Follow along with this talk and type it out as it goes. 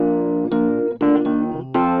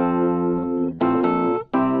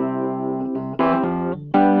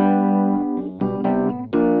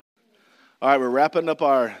right, we're wrapping up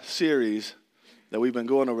our series that we've been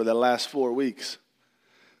going over the last 4 weeks.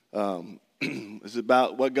 It's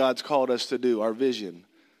about what God's called us to do, our vision.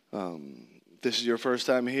 This is your first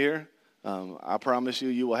time here. I promise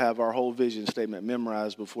you will have our whole vision statement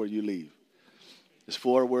memorized before you leave. There's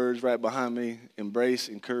 4 words right behind me: embrace,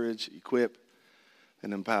 encourage, equip,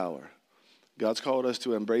 and empower. God's called us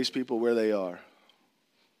to embrace people where they are.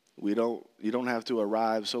 You don't have to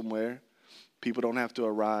arrive somewhere. People don't have to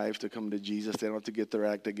arrive to come to Jesus. They don't have to get their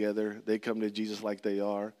act together. They come to Jesus like they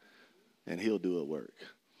are, and he'll do a work.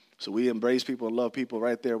 So we embrace people and love people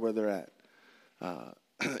right there where they're at.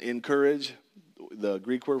 Encourage, the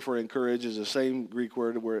Greek word for encourage is the same Greek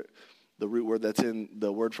word where the root word that's in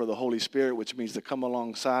the word for the Holy Spirit, which means to come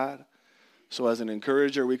alongside. So as an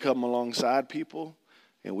encourager, we come alongside people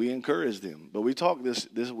and we encourage them. But we talked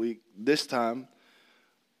this time,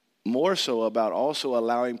 more so about also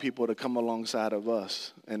allowing people to come alongside of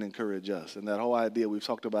us and encourage us. And that whole idea, we've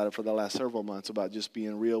talked about it for the last several months, about just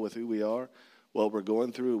being real with who we are, what we're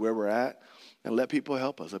going through, where we're at, and let people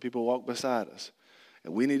help us, let people walk beside us.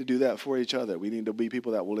 And we need to do that for each other. We need to be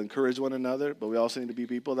people that will encourage one another, but we also need to be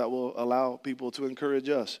people that will allow people to encourage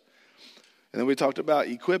us. And then we talked about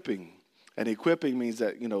equipping. And equipping means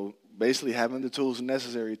that, basically having the tools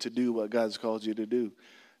necessary to do what God's called you to do.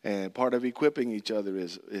 And part of equipping each other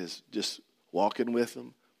is just walking with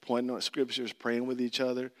them, pointing out scriptures, praying with each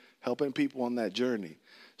other, helping people on that journey,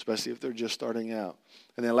 especially if they're just starting out.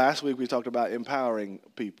 And then last week we talked about empowering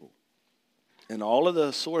people. And all of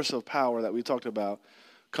the source of power that we talked about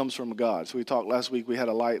comes from God. So we talked last week, we had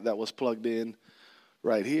a light that was plugged in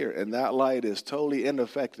right here. And that light is totally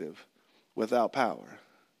ineffective without power.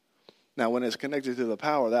 Now, when it's connected to the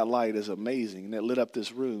power, that light is amazing. And it lit up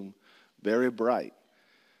this room very bright.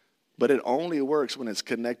 But it only works when it's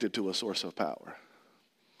connected to a source of power.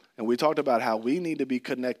 And we talked about how we need to be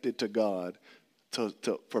connected to God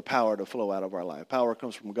for power to flow out of our life. Power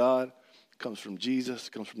comes from God, comes from Jesus,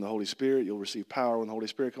 comes from the Holy Spirit. You'll receive power when the Holy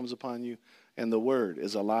Spirit comes upon you. And the Word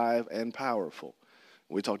is alive and powerful.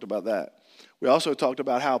 We talked about that. We also talked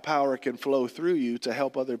about how power can flow through you to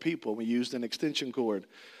help other people. We used an extension cord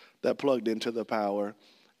that plugged into the power,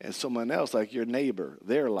 and someone else, like your neighbor,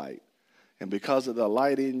 their light. And because of the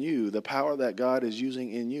light in you, the power that God is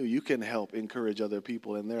using in you, you can help encourage other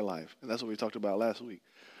people in their life. And that's what we talked about last week.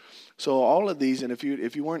 So all of these, and if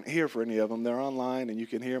you weren't here for any of them, they're online and you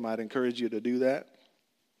can hear them. I'd encourage you to do that.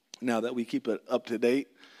 Now that we keep it up to date,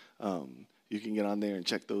 you can get on there and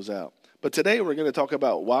check those out. But today we're going to talk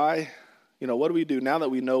about why, what do we do now that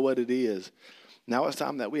we know what it is? Now it's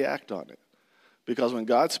time that we act on it. Because when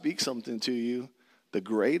God speaks something to you, the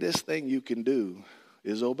greatest thing you can do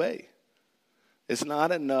is obey. It's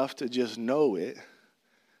not enough to just know it.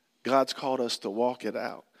 God's called us to walk it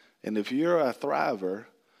out. And if you're a thriver,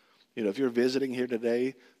 if you're visiting here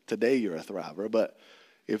today you're a thriver. But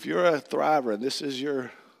if you're a thriver and this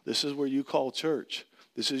is where you call church,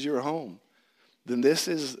 this is your home, then this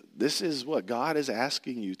is what God is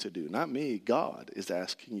asking you to do. Not me, God is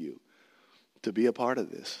asking you to be a part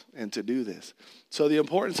of this and to do this. So the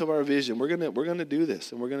importance of our vision, we're gonna do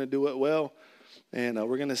this, and we're gonna do it well. And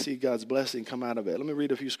we're going to see God's blessing come out of it. Let me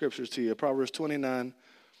read a few scriptures to you. Proverbs 29,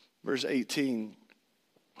 verse 18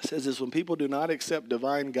 says this: when people do not accept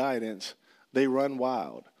divine guidance, they run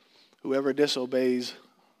wild. Whoever obeys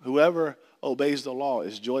the law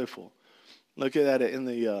is joyful. Look at that in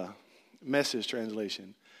the Message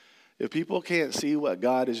translation. If people can't see what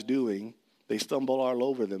God is doing, they stumble all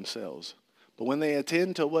over themselves. But when they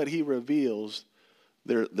attend to what he reveals,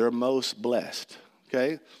 they're most blessed.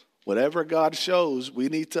 Okay? Whatever God shows, we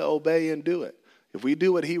need to obey and do it. If we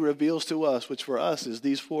do what he reveals to us, which for us is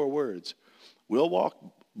these 4 words, we'll walk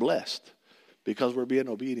blessed because we're being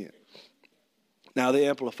obedient. Now the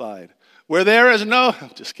Amplified. Where there is no...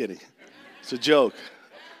 I'm just kidding. It's a joke.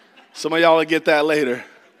 Some of y'all will get that later.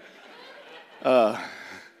 The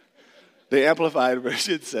Amplified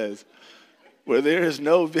version says, where there is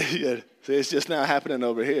no vision... See, it's just now happening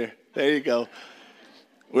over here. There you go.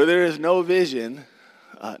 Where there is no vision...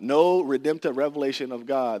 no redemptive revelation of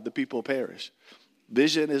God, the people perish.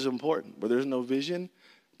 Vision is important. Where there's no vision,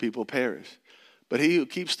 people perish. But he who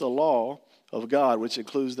keeps the law of God, which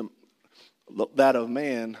includes that of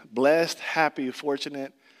man, blessed, happy,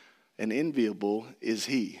 fortunate, and enviable is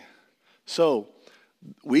he. So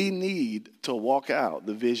we need to walk out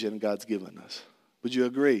the vision God's given us. Would you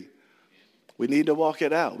agree? We need to walk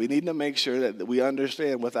it out. We need to make sure that we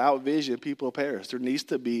understand without vision, people perish. There needs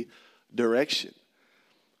to be direction.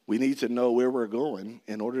 We need to know where we're going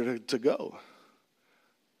in order to go.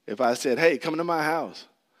 If I said, hey, come to my house,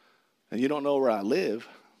 and you don't know where I live,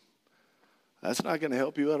 that's not going to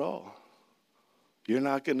help you at all. You're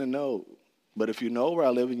not going to know. But if you know where I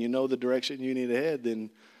live and you know the direction you need to head, then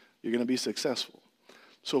you're going to be successful.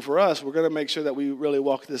 So for us, we're going to make sure that we really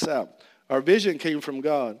walk this out. Our vision came from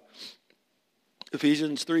God.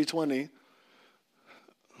 Ephesians 3:20.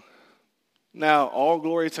 Now, all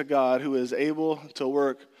glory to God who is able to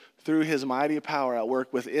work through his mighty power at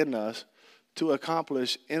work within us to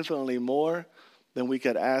accomplish infinitely more than we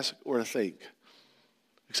could ask or think.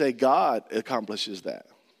 Say God accomplishes that,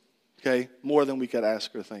 okay, more than we could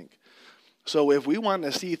ask or think. So if we want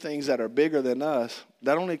to see things that are bigger than us,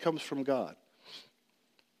 that only comes from God.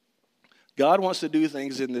 God wants to do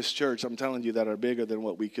things in this church, I'm telling you, that are bigger than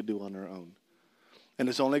what we could do on our own. And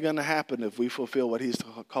it's only going to happen if we fulfill what he's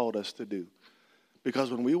called us to do. Because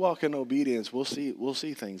when we walk in obedience, we'll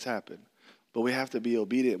see things happen. But we have to be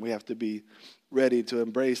obedient. We have to be ready to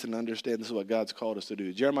embrace and understand this is what God's called us to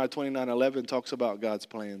do. Jeremiah 29:11 talks about God's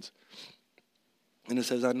plans. And it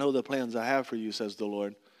says, I know the plans I have for you, says the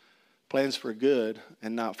Lord. Plans for good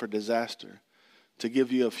and not for disaster. To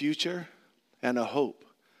give you a future and a hope.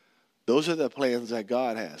 Those are the plans that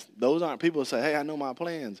God has. Those aren't people who say, hey, I know my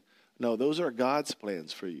plans. No, those are God's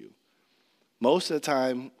plans for you. Most of the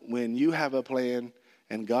time, when you have a plan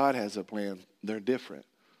and God has a plan, they're different.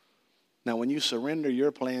 Now, when you surrender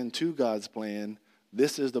your plan to God's plan,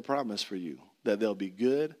 this is the promise for you, that they'll be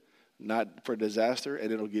good, not for disaster,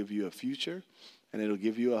 and it'll give you a future, and it'll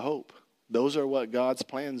give you a hope. Those are what God's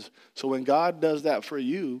plans. So when God does that for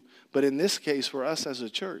you, but in this case for us as a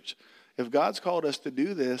church, if God's called us to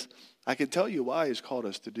do this, I can tell you why he's called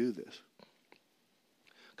us to do this.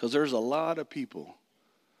 Because there's a lot of people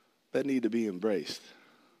that need to be embraced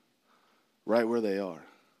right where they are.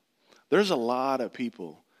 There's a lot of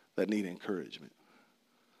people that need encouragement.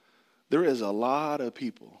 There is a lot of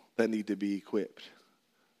people that need to be equipped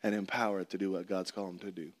and empowered to do what God's called them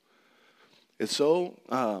to do. It's so,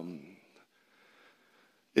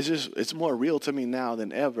 it's more real to me now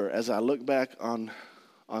than ever as I look back on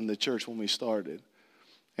the church when we started.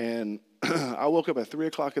 And I woke up at 3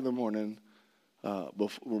 o'clock in the morning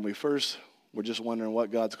when we first were just wondering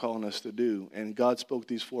what God's calling us to do. And God spoke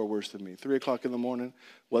these 4 words to me. 3 o'clock in the morning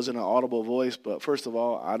wasn't an audible voice, but first of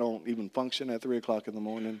all, I don't even function at 3 o'clock in the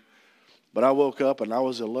morning. But I woke up and I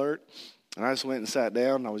was alert. And I just went and sat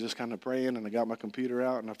down. And I was just kind of praying. And I got my computer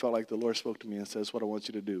out. And I felt like the Lord spoke to me and said, "That's what I want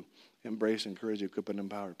you to do. Embrace, encourage, equip, and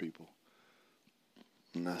empower people."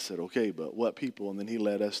 And I said, okay, but what people? And then he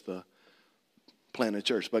led us to plant a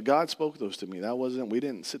church. But God spoke those to me. We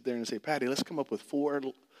didn't sit there and say, Patty, let's come up with 4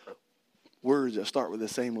 words that start with the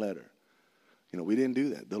same letter. We didn't do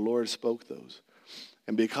that. The Lord spoke those.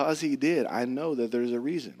 And because he did, I know that there's a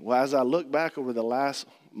reason. Well, as I look back over the last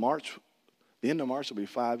March, the end of March will be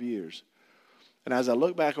 5 years. And as I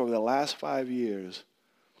look back over the last 5 years,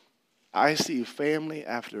 I see family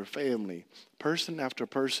after family, person after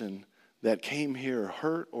person that came here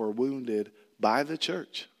hurt or wounded by the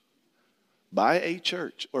church, by a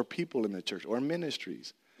church or people in the church or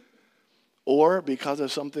ministries, or because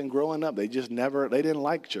of something growing up. They didn't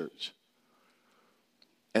like church.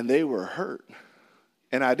 And they were hurt.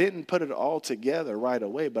 And I didn't put it all together right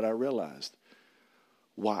away, but I realized,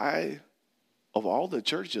 why, of all the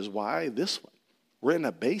churches, why this one? We're in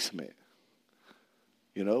a basement.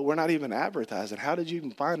 We're not even advertising. How did you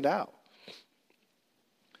even find out?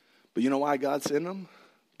 But you know why God sent them?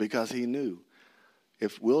 Because he knew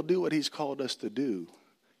if we'll do what he's called us to do,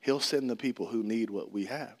 he'll send the people who need what we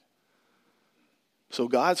have. So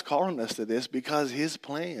God's calling us to this because his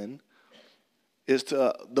plan is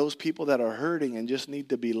to those people that are hurting and just need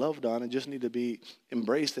to be loved on and just need to be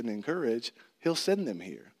embraced and encouraged, he'll send them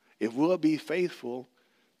here. If we'll be faithful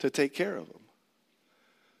to take care of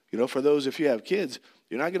them. For those, if you have kids,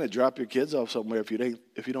 you're not going to drop your kids off somewhere if you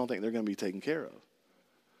don't think they're going to be taken care of.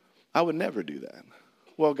 I would never do that.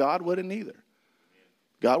 Well, God wouldn't either.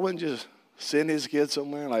 God wouldn't just send his kids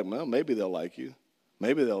somewhere like, well, maybe they'll like you.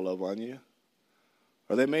 Maybe they'll love on you.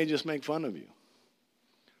 Or they may just make fun of you.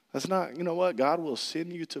 That's not, you know what? God will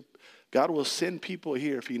send people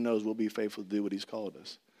here if he knows we'll be faithful to do what he's called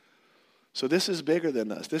us. So this is bigger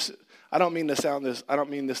than us. I don't mean this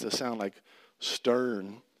to sound like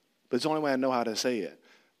stern, but it's the only way I know how to say it.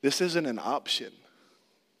 This isn't an option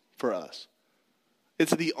for us.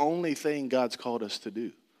 It's the only thing God's called us to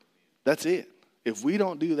do. That's it. If we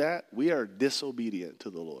don't do that, we are disobedient to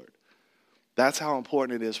the Lord. That's how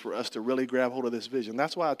important it is for us to really grab hold of this vision.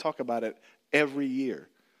 That's why I talk about it every year.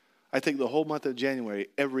 I take the whole month of January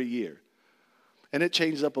every year. And it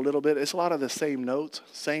changes up a little bit. It's a lot of the same notes,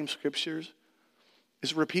 same scriptures.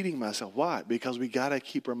 It's repeating myself. Why? Because we got to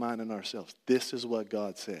keep reminding ourselves, this is what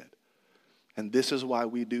God said. And this is why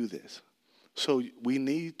we do this. So we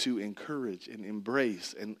need to encourage and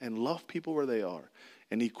embrace and love people where they are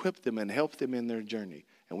and equip them and help them in their journey.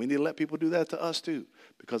 And we need to let people do that to us too,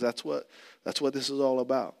 because that's what this is all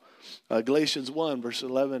about. Galatians 1, verses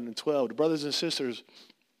 11 and 12. Brothers and sisters,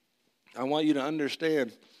 I want you to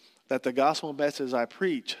understand that the gospel message I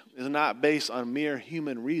preach is not based on mere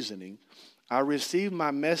human reasoning. I received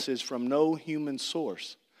my message from no human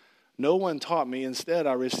source. No one taught me. Instead,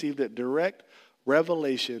 I received it direct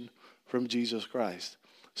revelation from Jesus Christ.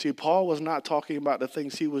 See, Paul was not talking about the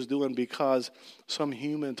things he was doing because some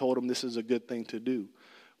human told him this is a good thing to do.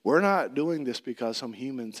 We're not doing this because some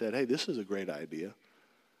human said, hey, this is a great idea.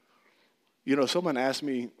 You know, someone asked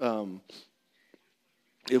me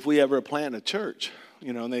if we ever plant a church,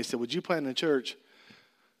 and they said, would you plant a church?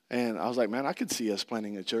 And I was like, man, I could see us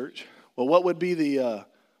planting a church. Well, what would be the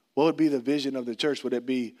vision of the church? Would it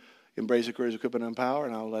be embrace, encourage, equip, and empower?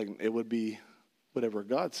 And I was like, it would be whatever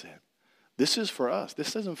God said. This is for us.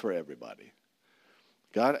 This isn't for everybody.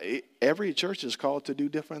 Every church is called to do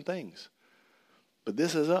different things. But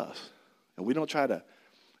this is us. And we don't try to,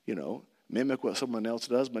 mimic what someone else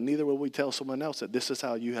does, but neither will we tell someone else that this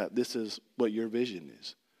is what your vision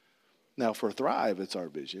is. Now, for Thrive, it's our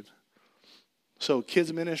vision. So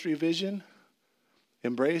kids ministry vision,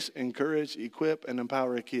 embrace, encourage, equip, and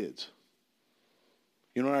empower kids.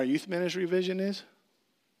 You know what our youth ministry vision is?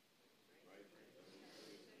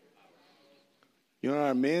 You know what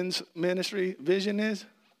our men's ministry vision is?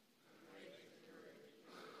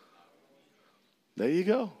 There you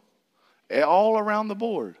go. All around the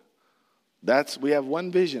board. We have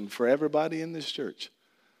one vision for everybody in this church.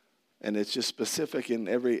 And it's just specific in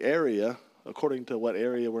every area according to what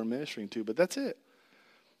area we're ministering to. But that's it.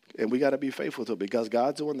 And we got to be faithful to it because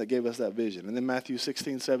God's the one that gave us that vision. And then Matthew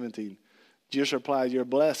 16:17, Jesus replied, you're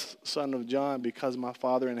blessed, son of John, because my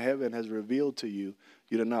Father in heaven has revealed to you.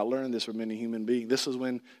 You did not learn this from any human being. This is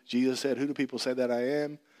when Jesus said, who do people say that I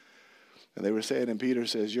am? And they were saying, and Peter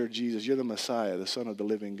says, you're Jesus. You're the Messiah, the Son of the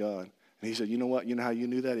living God. And he said, you know what? You know how you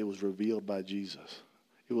knew that? It was revealed by Jesus.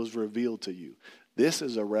 It was revealed to you. This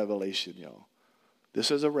is a revelation, y'all.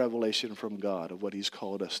 This is a revelation from God of what he's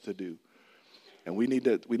called us to do. And we need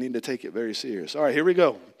to take it very serious. All right, here we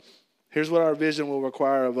go. Here's what our vision will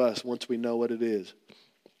require of us once we know what it is.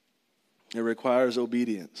 It requires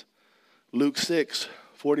obedience. Luke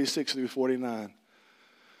 6:46-49.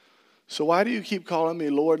 So why do you keep calling me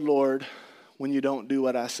Lord, Lord, when you don't do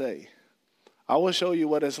what I say? I will show you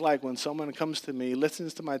what it's like when someone comes to me,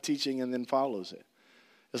 listens to my teaching, and then follows it.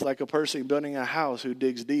 It's like a person building a house who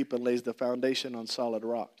digs deep and lays the foundation on solid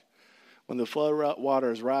rock. When the flood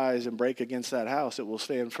waters rise and break against that house, it will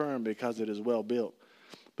stand firm because it is well built.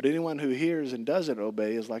 But anyone who hears and doesn't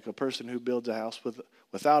obey is like a person who builds a house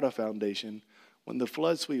without a foundation. When the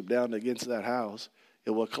flood sweeps down against that house,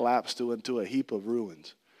 it will collapse into a heap of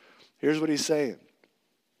ruins. Here's what he's saying.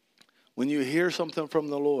 When you hear something from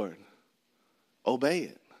the Lord, obey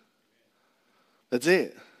it. That's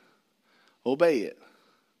it. Obey it.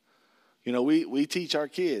 We teach our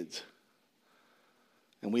kids,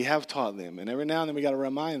 and we have taught them, and every now and then we got to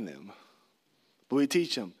remind them. But we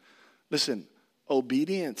teach them, listen,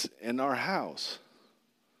 obedience in our house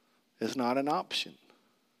is not an option.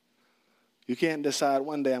 You can't decide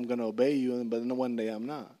one day I'm going to obey you, but then one day I'm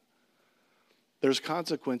not. There's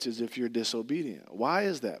consequences if you're disobedient. Why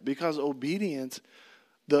is that? Because obedience,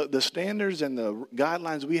 the standards and the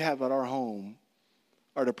guidelines we have at our home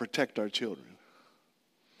are to protect our children.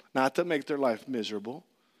 Not to make their life miserable,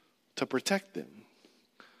 to protect them.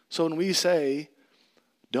 So when we say,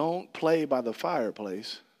 don't play by the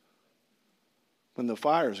fireplace when the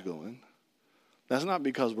fire's going, that's not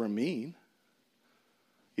because we're mean,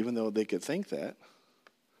 even though they could think that.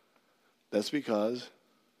 That's because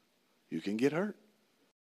you can get hurt.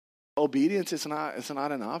 Obedience is not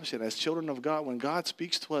an option. As children of God, when God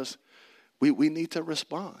speaks to us, we need to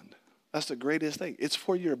respond. That's the greatest thing. It's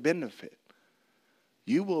for your benefit.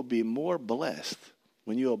 You will be more blessed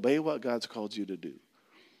when you obey what God's called you to do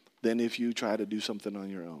than if you try to do something on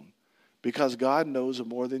your own. Because God knows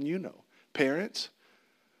more than you know. Parents,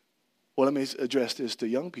 well, let me address this to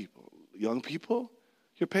young people. Young people,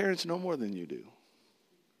 your parents know more than you do.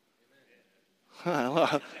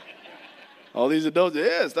 All these adults,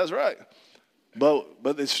 yes, that's right. But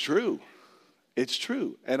it's true. It's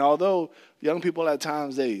true. And although young people at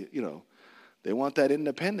times, they want that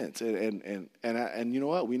independence, and you know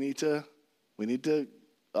what? We need to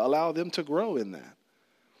allow them to grow in that.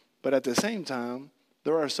 But at the same time,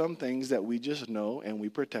 there are some things that we just know and we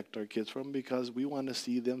protect our kids from because we want to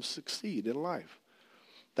see them succeed in life.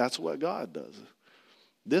 That's what God does.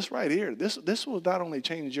 This right here, this will not only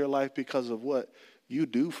change your life because of what you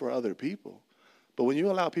do for other people. But when you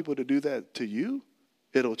allow people to do that to you,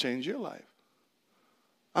 it'll change your life.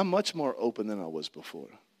 I'm much more open than I was before.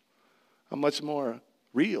 I'm much more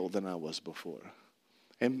real than I was before.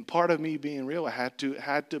 And part of me being real had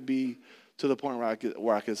to be to the point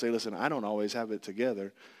where I could say, listen, I don't always have it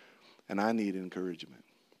together, and I need encouragement.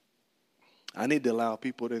 I need to allow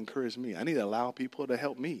people to encourage me. I need to allow people to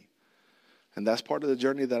help me. And that's part of the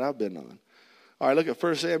journey that I've been on. All right, look at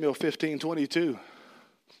 1 Samuel 15:22.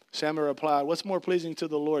 Samuel replied, what's more pleasing to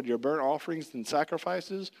the Lord, your burnt offerings and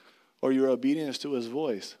sacrifices, or your obedience to his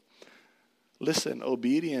voice? Listen,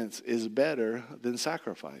 obedience is better than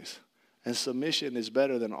sacrifice, and submission is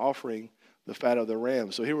better than offering the fat of the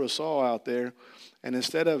ram. So here was Saul out there, and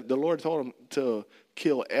instead of, the Lord told him to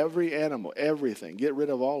kill every animal, everything, get rid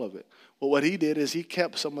of all of it. Well, what he did is he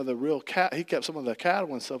kept some of the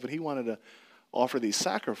cattle and stuff, and he wanted to offer these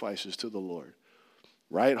sacrifices to the Lord.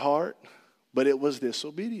 Right heart, but it was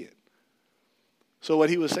disobedient. So what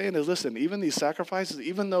he was saying is, listen, even these sacrifices,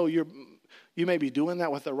 even though you may be doing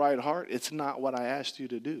that with the right heart, it's not what I asked you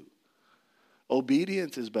to do.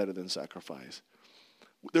 Obedience is better than sacrifice.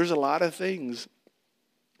 There's a lot of things,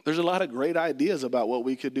 there's a lot of great ideas about what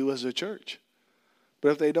we could do as a church.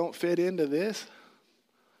 But if they don't fit into this,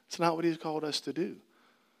 it's not what he's called us to do.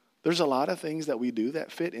 There's a lot of things that we do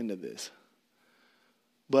that fit into this.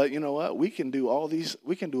 But you know what? We can do all these,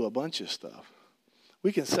 we can do a bunch of stuff.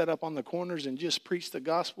 We can set up on the corners and just preach the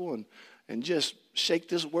gospel and just shake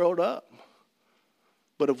this world up.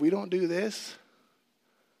 But if we don't do this,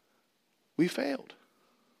 we failed.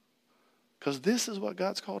 Because this is what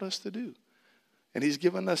God's called us to do. And he's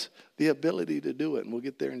given us the ability to do it. And we'll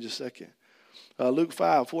get there in just a second. Luke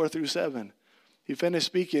 5:4-7. He finished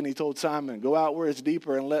speaking. He told Simon, go out where it's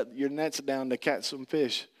deeper and let your nets down to catch some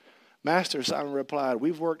fish. Master, Simon replied,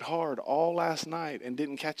 we've worked hard all last night and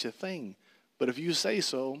didn't catch a thing. But if you say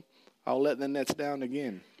so, I'll let the nets down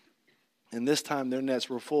again. And this time their nets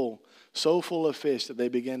were full, so full of fish that they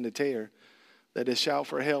began to tear. They had to shout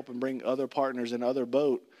for help and bring other partners in other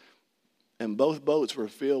boat. And both boats were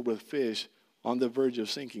filled with fish on the verge of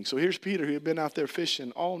sinking. So here's Peter, who had been out there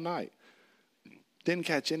fishing all night. Didn't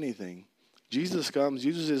catch anything. Jesus comes,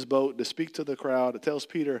 uses his boat to speak to the crowd. It tells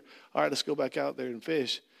Peter, all right, let's go back out there and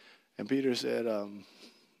fish. And Peter said,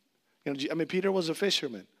 Peter was a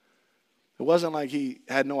fisherman. It wasn't like he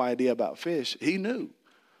had no idea about fish. He knew.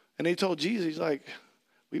 And he told Jesus, he's like,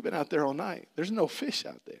 we've been out there all night. There's no fish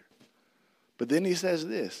out there. But then he says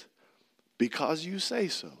this, because you say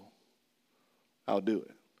so, I'll do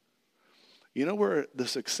it. You know where the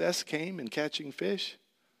success came in catching fish?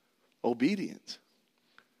 Obedience.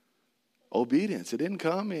 Obedience. It didn't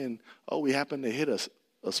come in, we happened to hit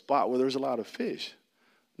a spot where there's a lot of fish.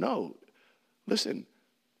 No. Listen,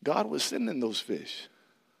 God was sending those fish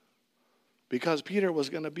because Peter was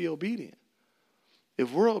going to be obedient.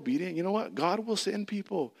 If we're obedient, you know what? God will send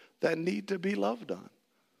people that need to be loved on.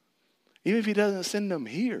 Even if he doesn't send them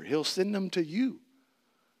here, he'll send them to you.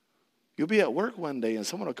 You'll be at work one day and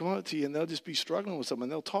someone will come up to you and they'll just be struggling with something.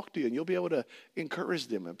 They'll talk to you and you'll be able to encourage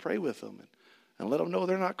them and pray with them and let them know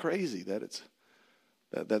they're not crazy, that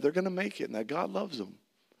they're going to make it and that God loves them.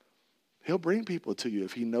 He'll bring people to you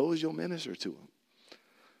if he knows you'll minister to them.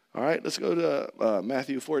 All right, let's go to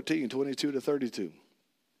Matthew 14:22-32.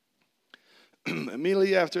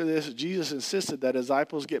 Immediately after this, Jesus insisted that his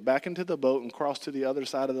disciples get back into the boat and cross to the other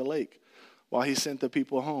side of the lake while he sent the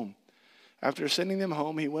people home. After sending them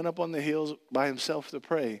home, he went up on the hills by himself to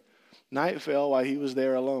pray. Night fell while he was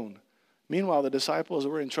there alone. Meanwhile, the disciples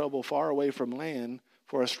were in trouble far away from land,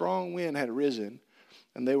 for a strong wind had risen,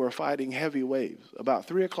 and they were fighting heavy waves. About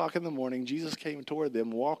 3 o'clock in the morning, Jesus came toward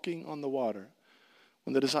them, walking on the water.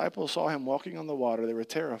 When the disciples saw him walking on the water, they were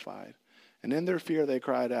terrified. And in their fear, they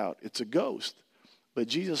cried out, "It's a ghost." But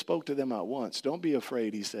Jesus spoke to them at once. "Don't be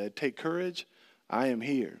afraid," he said. "Take courage, I am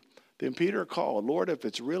here." Then Peter called, "Lord, if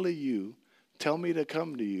it's really you, tell me to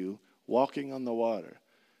come to you walking on the water."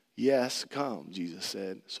 "Yes, come," Jesus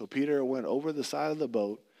said. So Peter went over the side of the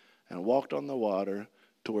boat and walked on the water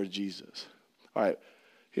toward Jesus. All right,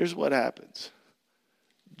 here's what happens.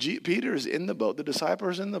 Peter is in the boat. The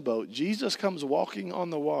disciples are in the boat. Jesus comes walking on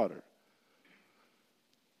the water.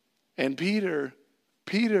 And Peter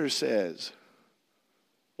says,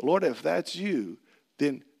 "Lord, if that's you,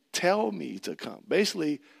 then tell me to come."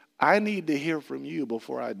 Basically, I need to hear from you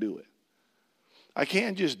before I do it. I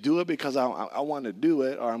can't just do it because I want to do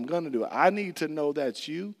it or I'm going to do it. I need to know that's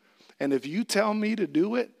you. And if you tell me to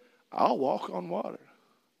do it, I'll walk on water.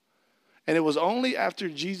 And it was only after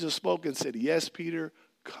Jesus spoke and said, "Yes, Peter,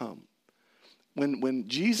 come." When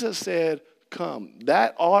Jesus said, "Come,"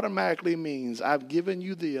 that automatically means I've given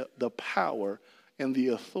you the power and the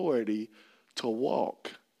authority to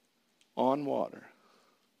walk on water.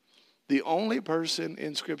 The only person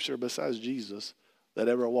in Scripture besides Jesus that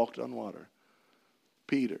ever walked on water.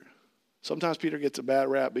 Peter. Sometimes Peter gets a bad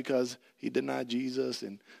rap because he denied Jesus,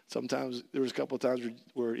 and sometimes there was a couple of times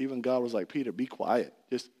where even God was like, Peter, be quiet.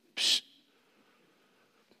 Just, psh.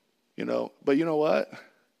 But you know what?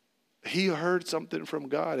 He heard something from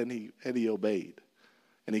God, and he obeyed,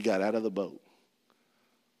 and he got out of the boat.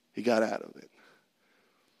 He got out of it.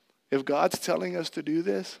 If God's telling us to do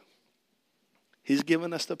this, he's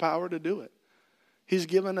given us the power to do it. He's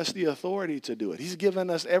given us the authority to do it. He's given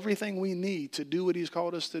us everything we need to do what he's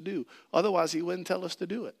called us to do. Otherwise, he wouldn't tell us to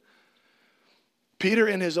do it. Peter,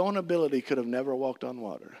 in his own ability, could have never walked on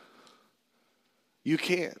water. You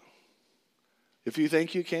can. If you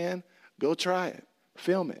think you can, go try it.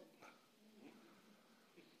 Film it.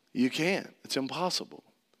 You can't. It's impossible.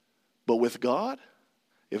 But with God,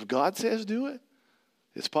 if God says do it,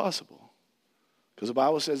 it's possible. Because the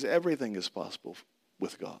Bible says everything is possible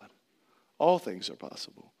with God. All things are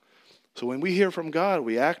possible. So when we hear from God,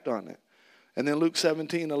 we act on it. And then Luke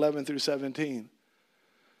 17:11 through 17.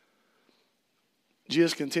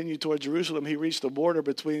 Jesus continued toward Jerusalem. He reached the border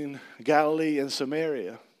between Galilee and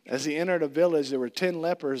Samaria. As he entered a village, there were 10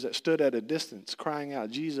 lepers that stood at a distance, crying out,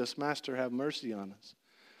 Jesus, Master, have mercy on us.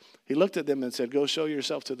 He looked at them and said, go show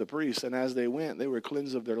yourself to the priest. And as they went, they were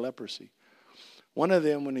cleansed of their leprosy. One of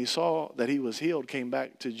them, when he saw that he was healed, came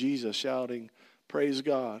back to Jesus, shouting, praise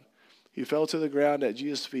God. He fell to the ground at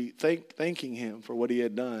Jesus' feet, thanking him for what he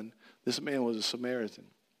had done. This man was a Samaritan.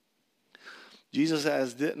 Jesus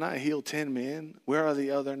asked, didn't I heal 10 men? Where are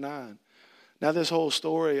the other 9? Now, this whole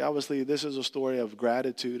story, obviously, this is a story of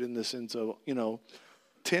gratitude in the sense of,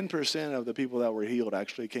 10% of the people that were healed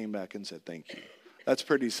actually came back and said thank you. That's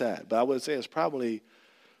pretty sad. But I would say it's probably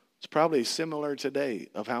similar today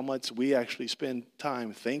of how much we actually spend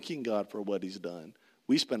time thanking God for what he's done.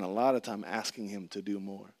 We spend a lot of time asking him to do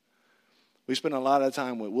more. We spend a lot of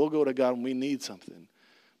time we'll go to God when we need something.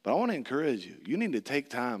 But I want to encourage you. You need to take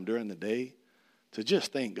time during the day to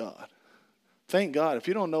just thank God. Thank God. If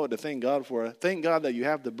you don't know what to thank God for, thank God that you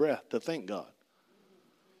have the breath to thank God.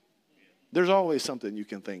 There's always something you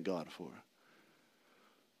can thank God for.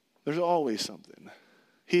 There's always something.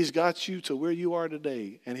 He's got you to where you are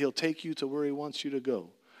today, and he'll take you to where he wants you to go.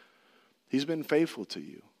 He's been faithful to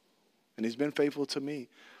you, and he's been faithful to me.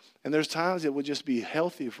 And there's times it would just be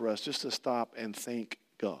healthy for us just to stop and thank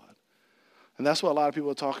God. And that's what a lot of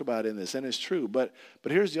people talk about in this, and it's true. But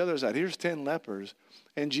here's the other side. Here's 10 lepers,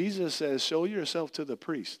 and Jesus says, show yourself to the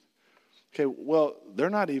priest. Okay, well,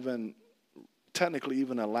 they're not even technically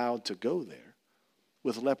even allowed to go there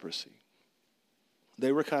with leprosy.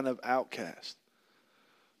 They were kind of outcast.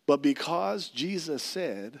 But because Jesus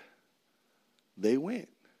said, they went.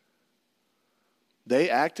 They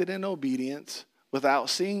acted in obedience without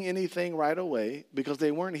seeing anything right away because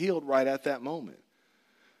they weren't healed right at that moment.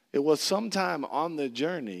 It was sometime on the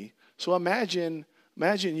journey. So imagine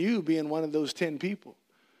you being one of those 10 people.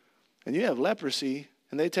 And you have leprosy,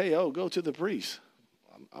 and they tell you, oh, go to the priest.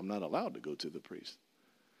 I'm not allowed to go to the priest.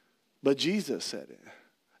 But Jesus said it.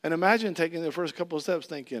 And imagine taking the first couple of steps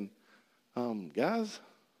thinking, guys,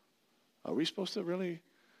 are we supposed to really?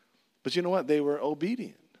 But you know what? They were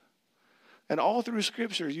obedient. And all through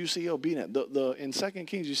Scripture, you see obedient. In 2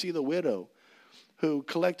 Kings, you see the widow who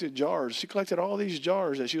collected jars. She collected all these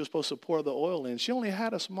jars that she was supposed to pour the oil in. She only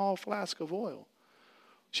had a small flask of oil.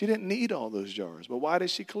 She didn't need all those jars. But why did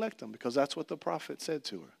she collect them? Because that's what the prophet said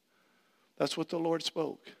to her. That's what the Lord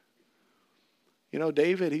spoke.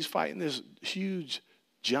 David, he's fighting this huge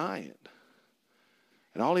giant.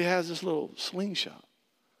 And all he has is this little slingshot.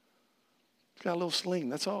 He's got a little sling,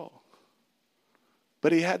 that's all.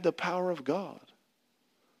 But he had the power of God.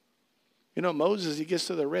 Moses, he gets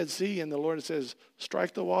to the Red Sea and the Lord says,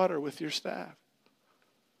 strike the water with your staff.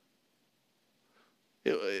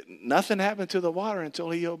 Nothing happened to the water until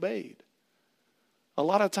he obeyed. A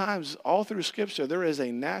lot of times, all through Scripture, there is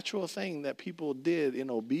a natural thing that people did in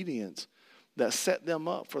obedience that set them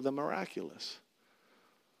up for the miraculous.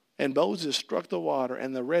 And Moses struck the water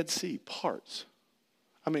and the Red Sea parts.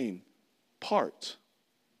 Parts.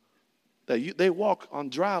 They walk on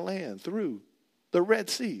dry land through the Red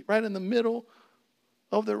Sea, right in the middle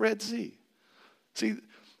of the Red Sea. See,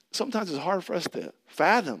 sometimes it's hard for us to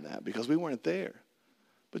fathom that because we weren't there.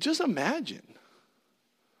 But just imagine.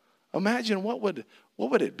 Imagine what would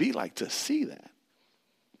it be like to see that?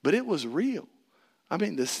 But it was real.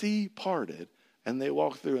 The sea parted, and they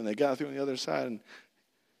walked through, and they got through on the other side, and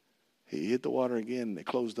he hit the water again, and they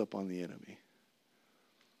closed up on the enemy.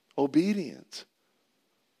 Obedience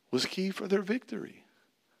was key for their victory.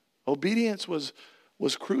 Obedience was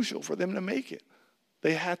crucial for them to make it.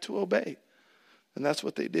 They had to obey. And that's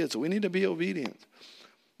what they did. So we need to be obedient.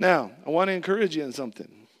 Now, I want to encourage you in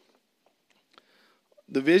something.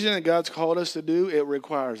 The vision that God's called us to do, it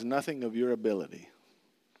requires nothing of your ability.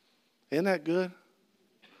 Isn't that good?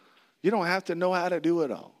 You don't have to know how to do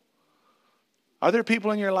it all. Are there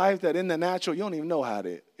people in your life that in the natural, you don't even know how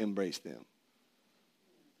to embrace them?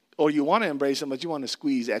 Or you want to embrace them, but you want to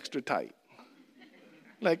squeeze extra tight.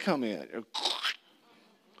 Like, come in.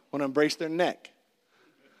 Want to embrace their neck.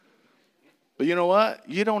 But you know what?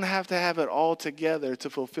 You don't have to have it all together to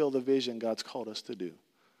fulfill the vision God's called us to do.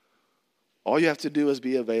 All you have to do is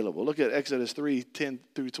be available. Look at Exodus 3, 10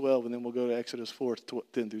 through 12, and then we'll go to Exodus 4,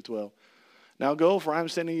 10 through 12. Now go, for I'm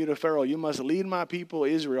sending you to Pharaoh. You must lead my people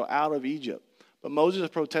Israel out of Egypt. But Moses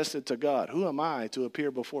protested to God, who am I to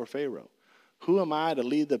appear before Pharaoh? Who am I to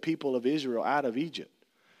lead the people of Israel out of Egypt?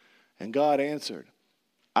 And God answered,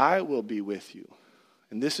 I will be with you.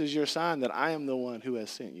 And this is your sign that I am the one who has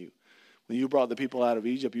sent you. When you brought the people out of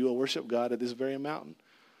Egypt, you will worship God at this very mountain.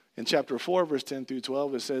 In chapter 4, verse 10 through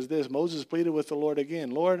 12, it says this, Moses pleaded with the Lord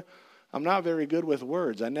again, Lord, I'm not very good with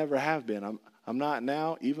words. I never have been. I'm not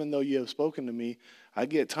now. Even though you have spoken to me, I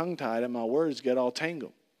get tongue-tied and my words get all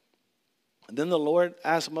tangled. And then the Lord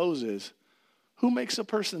asked Moses, who makes a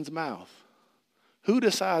person's mouth? Who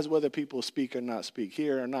decides whether people speak or not speak,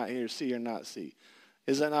 hear or not hear, see or not see?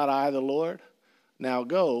 Is it not I, the Lord? Now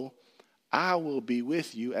go, I will be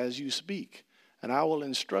with you as you speak, and I will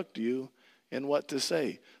instruct you in what to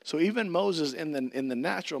say. So even Moses, in the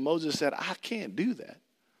natural, Moses said, I can't do that.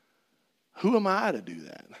 Who am I to do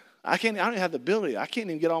that? I don't even have the ability. I can't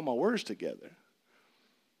even get all my words together.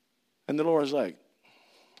 And the Lord's like,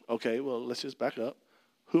 okay, well, let's just back up.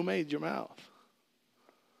 Who made your mouth?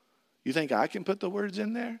 You think I can put the words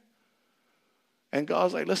in there? And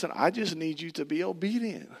God's like, listen, I just need you to be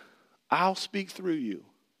obedient. I'll speak through you.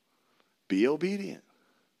 Be obedient.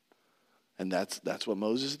 And that's what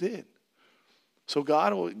Moses did. So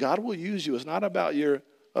God will use you. It's not about your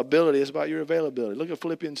ability. It's about your availability. Look at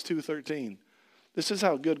Philippians 2:13. This is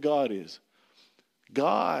how good God is.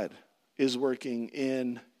 God is working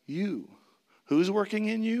in you. Who's working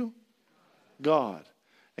in you? God.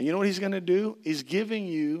 And you know what he's going to do? He's giving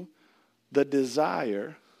you the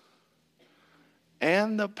desire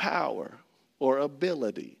and the power or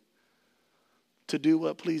ability to do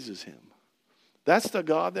what pleases him. That's the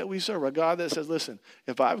God that we serve, a God that says, listen,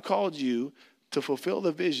 if I've called you to fulfill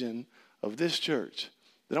the vision of this church,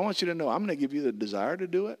 then I want you to know I'm going to give you the desire to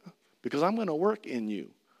do it because I'm going to work in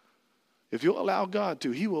you. If you allow God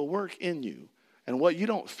to, he will work in you. And what you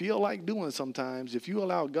don't feel like doing sometimes, if you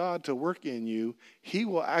allow God to work in you, he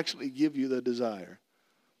will actually give you the desire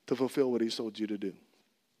to fulfill what he's told you to do.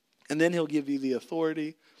 And then he'll give you the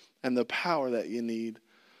authority and the power that you need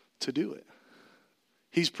to do it.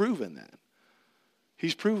 He's proven that.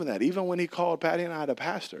 He's proven that. Even when he called Patty and I to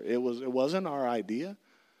pastor, it wasn't our idea.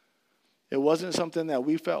 It wasn't something that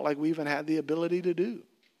we felt like we even had the ability to do.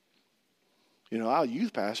 You know, our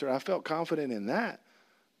youth pastor, I felt confident in that,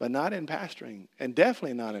 but not in pastoring, and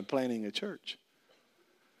definitely not in planning a church.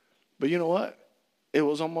 But you know what? It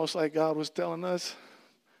was almost like God was telling us,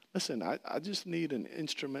 listen, I just need an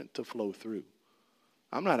instrument to flow through.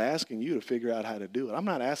 I'm not asking you to figure out how to do it. I'm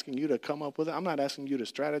not asking you to come up with it. I'm not asking you to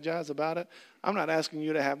strategize about it. I'm not asking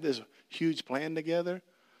you to have this huge plan together.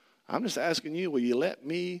 I'm just asking you, will you let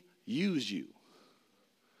me use you?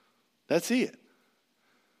 That's it.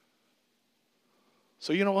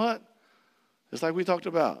 So you know what? It's like we talked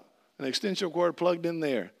about, an extension cord plugged in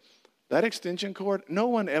there. That extension cord, no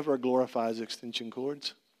one ever glorifies extension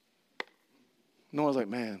cords. No one's like,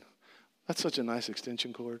 man, that's such a nice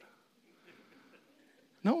extension cord.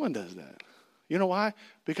 No one does that. You know why?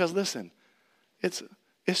 Because listen, it's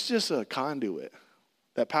just a conduit.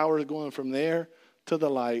 That power is going from there to the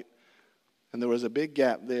light, and there was a big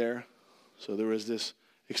gap there. So there was this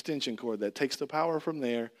extension cord that takes the power from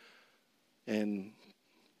there and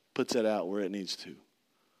puts it out where it needs to.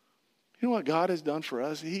 You know what God has done for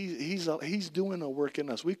us? He's doing a work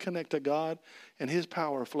in us. We connect to God, and his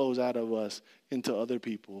power flows out of us into other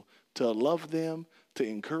people to love them, to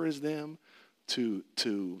encourage them, to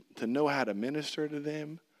know how to minister to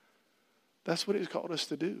them. That's what he's called us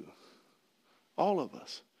to do. All of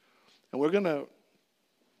us. And we're gonna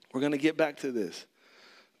get back to this.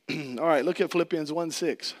 All right, look at Philippians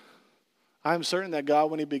 1:6. I am certain that God,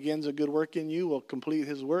 when he begins a good work in you, will complete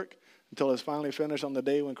his work until it's finally finished on the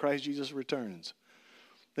day when Christ Jesus returns.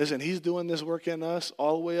 Listen, he's doing this work in us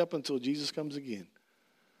all the way up until Jesus comes again.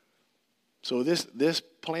 So this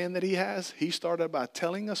plan that he has, he started by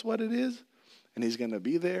telling us what it is, and he's going to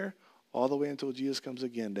be there all the way until Jesus comes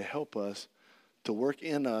again to help us, to work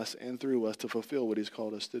in us and through us to fulfill what he's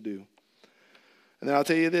called us to do. And then I'll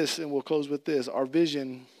tell you this, and we'll close with this. Our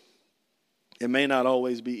vision, it may not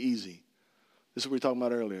always be easy. This is what we were talking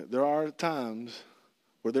about earlier. There are times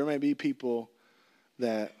where there may be people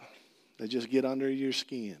that just get under your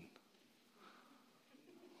skin.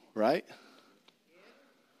 Right?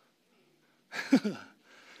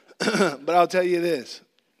 But I'll tell you this.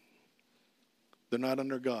 They're not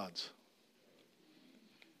under God's.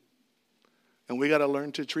 And we got to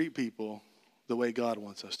learn to treat people the way God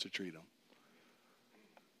wants us to treat them.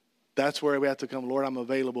 That's where we have to come, Lord, I'm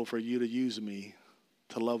available for you to use me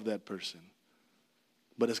to love that person.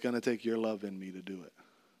 But it's going to take your love in me to do it.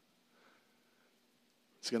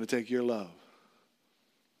 It's going to take your love.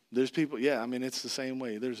 There's people, it's the same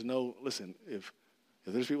way. Listen, if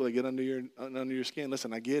there's people that get under your skin,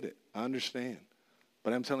 listen, I get it. I understand.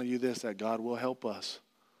 But I'm telling you this, that God will help us.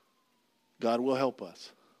 God will help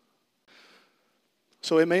us.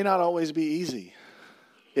 So it may not always be easy.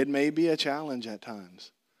 It may be a challenge at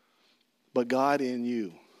times. But God in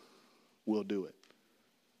you will do it.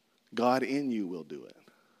 God in you will do it.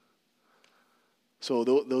 So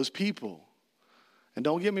those people, and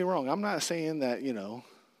don't get me wrong, I'm not saying that,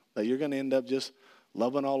 that you're going to end up just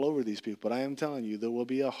loving all over these people. But I am telling you, there will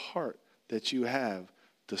be a heart that you have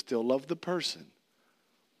to still love the person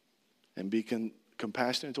and be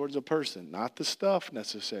compassionate towards the person, not the stuff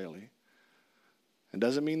necessarily. It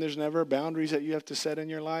doesn't mean there's never boundaries that you have to set in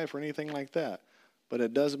your life or anything like that. But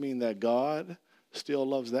it does mean that God still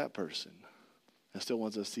loves that person and still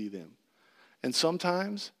wants us to see them. And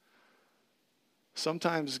sometimes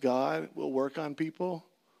God will work on people,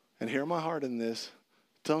 and hear my heart in this,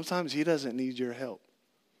 sometimes he doesn't need your help.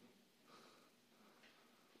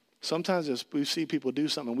 Sometimes if we see people do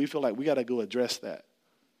something, we feel like we got to go address that.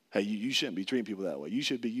 Hey, you shouldn't be treating people that way. You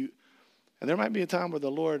should be you. And there might be a time where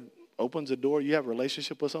the Lord opens a door, you have a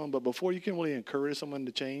relationship with someone, but before you can really encourage someone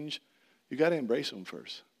to change, you got to embrace them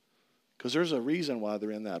first. Because there's a reason why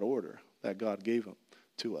they're in that order that God gave them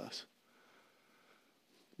to us.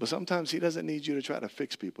 But sometimes he doesn't need you to try to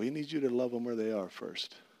fix people. He needs you to love them where they are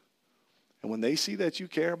first. And when they see that you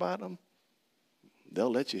care about them, they'll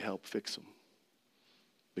let you help fix them.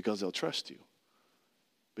 Because they'll trust you.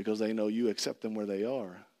 Because they know you accept them where they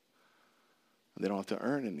are. And they don't have to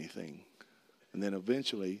earn anything. And then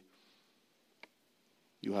eventually,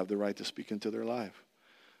 you'll have the right to speak into their life.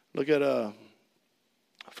 Look at 1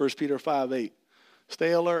 Peter 5:8.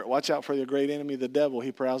 Stay alert. Watch out for your great enemy, the devil.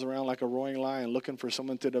 He prowls around like a roaring lion looking for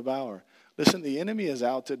someone to devour. Listen, the enemy is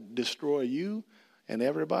out to destroy you and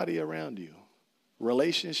everybody around you.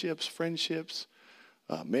 Relationships, friendships,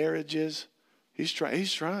 marriages. He's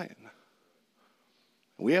trying.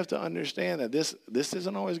 We have to understand that this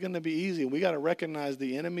isn't always going to be easy. We got to recognize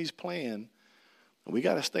the enemy's plan, and we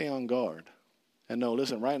got to stay on guard. And no,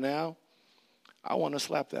 listen, right now, I want to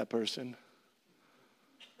slap that person.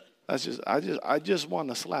 I just want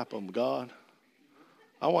to slap them, God.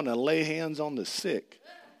 I want to lay hands on the sick,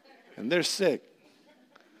 and they're sick.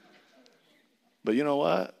 But you know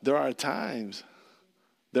what? There are times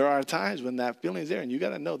when that feeling is there, and you got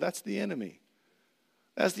to know that's the enemy.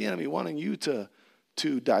 That's the enemy wanting you to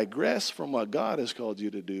digress from what God has called you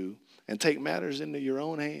to do and take matters into your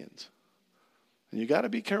own hands. And you got to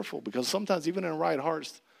be careful, because sometimes even in right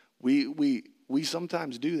hearts, we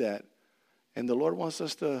sometimes do that. And the Lord wants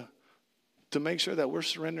us to make sure that we're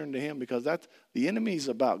surrendering to him, because the enemy's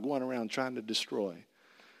about going around trying to destroy.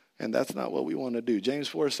 And that's not what we want to do. James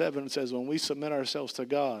 4:7 says, when we submit ourselves to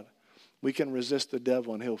God, we can resist the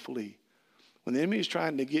devil and he'll flee. When the enemy is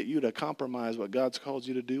trying to get you to compromise what God's called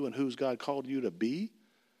you to do and who's God called you to be,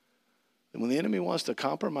 and when the enemy wants to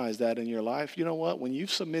compromise that in your life, you know what? When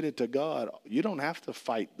you've submitted to God, you don't have to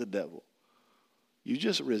fight the devil. You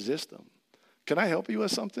just resist him. Can I help you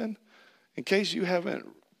with something? In case you haven't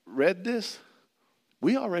read this,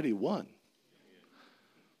 we already won.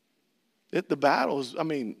 The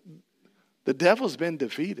devil's been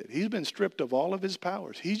defeated. He's been stripped of all of his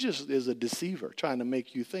powers. He just is a deceiver trying to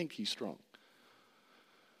make you think he's strong.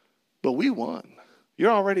 But we won.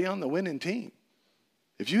 You're already on the winning team.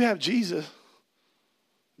 If you have Jesus,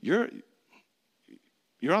 you're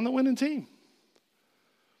on the winning team.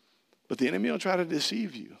 But the enemy will try to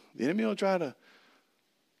deceive you. The enemy will try to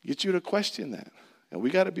get you to question that. And we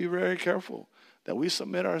got to be very careful that we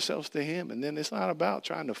submit ourselves to him. And then it's not about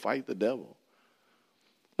trying to fight the devil.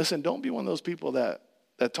 Listen, don't be one of those people that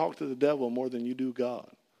talk to the devil more than you do God.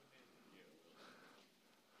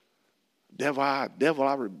 Devil, I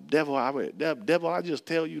just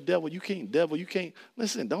tell you, devil, you can't.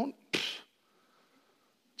 Listen, don't.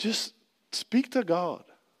 Just speak to God.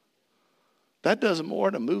 That does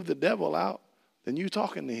more to move the devil out than you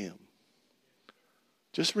talking to him.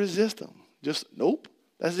 Just resist him. Just, nope,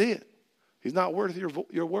 that's it. He's not worth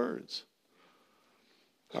your words.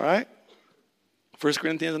 All right? 1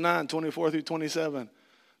 Corinthians 9, 24 through 27.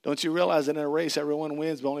 Don't you realize that in a race, everyone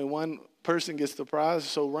wins, but only one person gets the prize?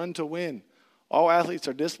 So run to win. All athletes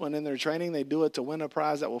are disciplined in their training. They do it to win a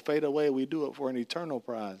prize that will fade away. We do it for an eternal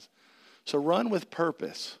prize. So run with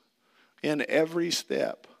purpose in every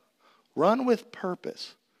step. Run with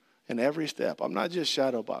purpose in every step. I'm not just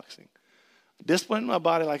shadow boxing. Disciplining my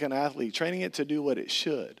body like an athlete, training it to do what it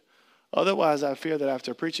should. Otherwise, I fear that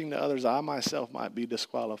after preaching to others, I myself might be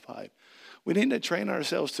disqualified. We need to train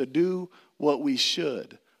ourselves to do what we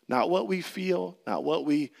should. Not what we feel, not what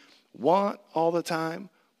we want all the time,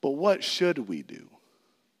 but what should we do?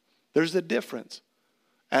 There's a difference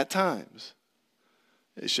at times.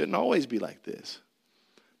 It shouldn't always be like this.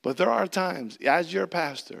 But there are times, as your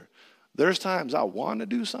pastor, there's times I want to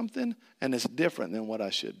do something and it's different than what I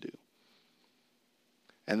should do.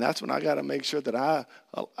 And that's when I got to make sure that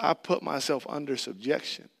I put myself under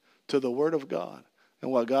subjection to the Word of God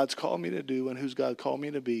and what God's called me to do and who's God called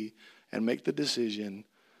me to be, and make the decision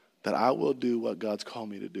that I will do what God's called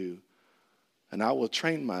me to do. And I will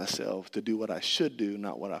train myself to do what I should do,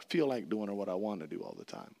 not what I feel like doing or what I want to do all the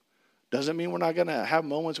time. Doesn't mean we're not going to have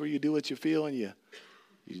moments where you do what you feel and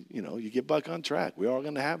you get back on track. We're all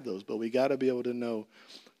going to have those, but we got to be able to know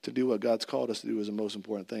to do what God's called us to do is the most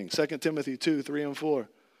important thing. 2 Timothy 2, 3 and 4.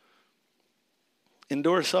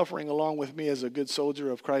 Endure suffering along with me as a good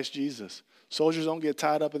soldier of Christ Jesus. Soldiers don't get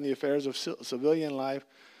tied up in the affairs of civilian life,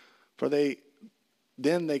 for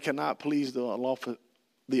then they cannot please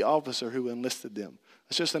the officer who enlisted them.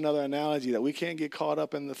 It's just another analogy that we can't get caught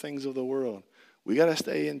up in the things of the world. We got to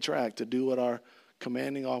stay in track to do what our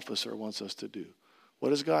commanding officer wants us to do. What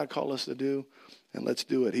does God call us to do? And let's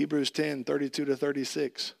do it. Hebrews 10, 32 to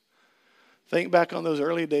 36. Think back on those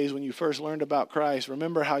early days when you first learned about Christ.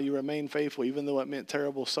 Remember how you remained faithful even though it meant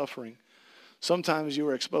terrible suffering. Sometimes you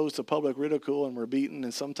were exposed to public ridicule and were beaten,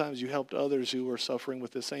 and sometimes you helped others who were suffering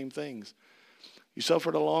with the same things. You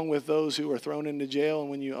suffered along with those who were thrown into jail, and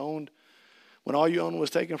when all you owned was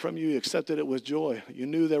taken from you, you accepted it with joy. You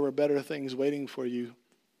knew there were better things waiting for you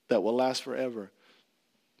that will last forever.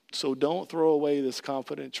 So don't throw away this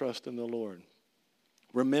confident trust in the Lord.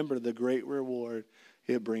 Remember the great reward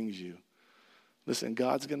it brings you. Listen,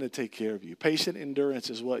 God's going to take care of you. Patient endurance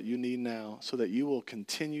is what you need now so that you will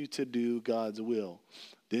continue to do God's will.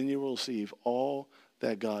 Then you will receive all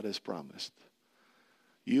that God has promised.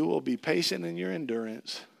 You will be patient in your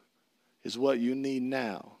endurance is what you need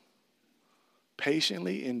now.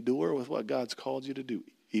 Patiently endure with what God's called you to do.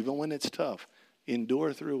 Even when it's tough,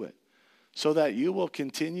 endure through it so that you will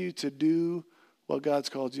continue to do what God's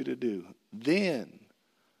called you to do. Then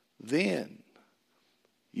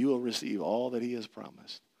you will receive all that he has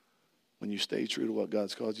promised when you stay true to what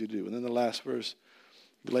God's called you to do. And then the last verse,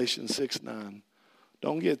 Galatians 6:9.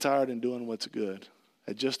 Don't get tired in doing what's good.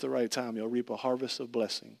 At just the right time, you'll reap a harvest of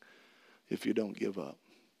blessing if you don't give up.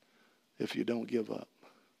 If you don't give up.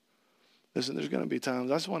 Listen, there's going to be times,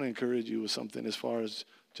 I just want to encourage you with something as far as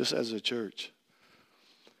just as a church.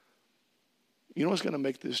 You know what's going to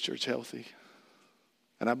make this church healthy?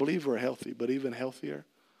 And I believe we're healthy, but even healthier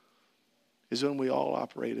is when we all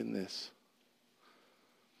operate in this.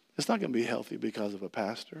 It's not going to be healthy because of a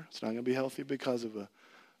pastor. It's not going to be healthy because of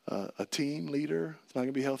a team leader. It's not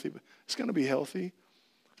going to be healthy. It's going to be healthy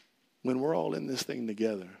when we're all in this thing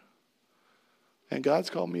together. And God's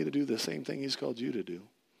called me to do the same thing he's called you to do.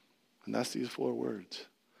 And that's these 4 words.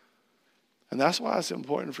 And that's why it's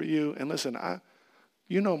important for you. And listen,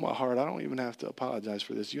 you know my heart. I don't even have to apologize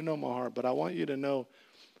for this. You know my heart. But I want you to know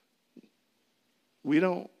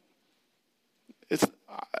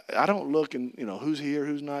I don't look and, who's here,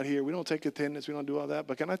 who's not here. We don't take attendance. We don't do all that.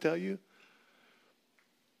 But can I tell you,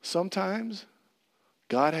 sometimes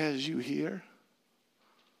God has you here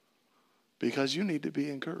because you need to be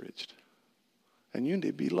encouraged. And you need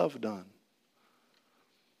to be loved on.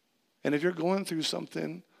 And if you're going through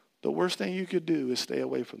something, the worst thing you could do is stay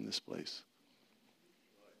away from this place.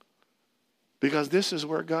 Because this is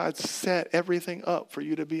where God set everything up for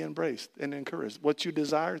you to be embraced and encouraged. What you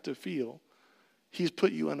desire to feel, he's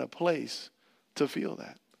put you in a place to feel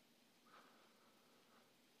that.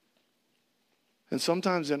 And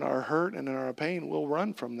sometimes in our hurt and in our pain, we'll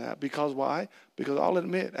run from that. Because why? Because I'll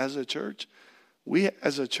admit, as a church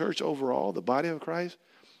overall, the body of Christ,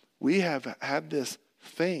 we have had this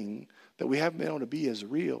thing that we haven't been able to be as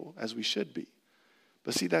real as we should be.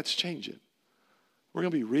 But see, that's changing. We're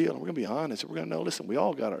going to be real and we're going to be honest. And we're going to know, listen, we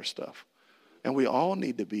all got our stuff. And we all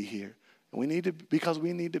need to be here. And because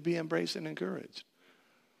we need to be embraced and encouraged.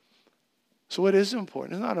 So it is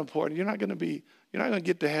important. It's not important. You're not going to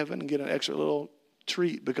get to heaven and get an extra little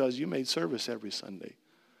treat because you made service every Sunday.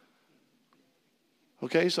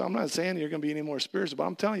 Okay, so I'm not saying you're going to be any more spiritual, but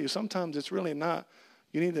I'm telling you, sometimes it's really not.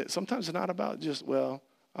 Sometimes it's not about just,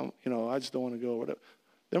 I just don't want to go or whatever.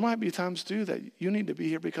 There might be times too that you need to be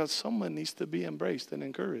here because someone needs to be embraced and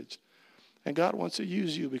encouraged. And God wants to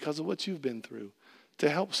use you because of what you've been through to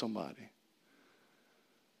help somebody.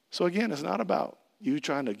 So again, it's not about you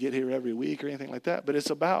trying to get here every week or anything like that, but it's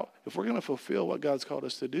about, if we're going to fulfill what God's called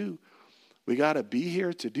us to do, we got to be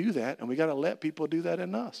here to do that, and we got to let people do that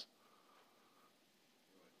in us.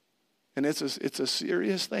 And it's a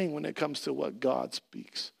serious thing when it comes to what God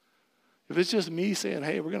speaks. If it's just me saying,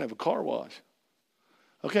 hey, we're going to have a car wash,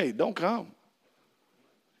 okay, don't come.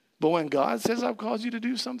 But when God says I've called you to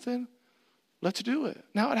do something, let's do it.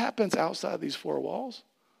 Now, it happens outside these four walls.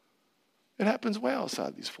 It happens way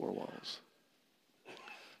outside these four walls.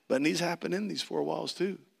 But it needs to happen in these four walls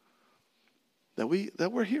too. That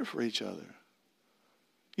we're here for each other.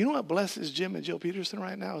 You know what blesses Jim and Jill Peterson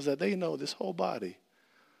right now is that they know this whole body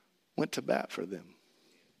went to bat for them.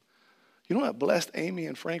 You know what blessed Amy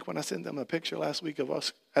and Frank when I sent them a picture last week of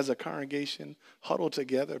us as a congregation huddled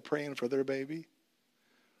together praying for their baby?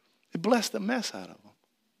 It blessed the mess out of them.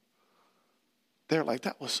 They're like,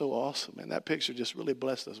 that was so awesome. And that picture just really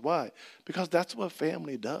blessed us. Why? Because that's what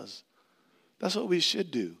family does. That's what we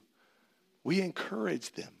should do. We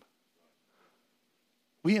encourage them.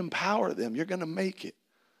 We empower them. You're going to make it.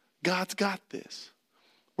 God's got this.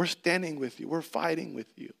 We're standing with you. We're fighting with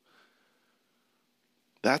you.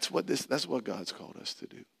 That's what God's called us to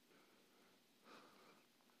do.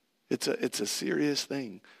 It's a serious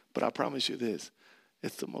thing, but I promise you this.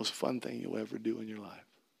 It's the most fun thing you'll ever do in your life.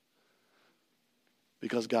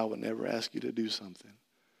 Because God would never ask you to do something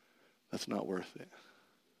that's not worth it.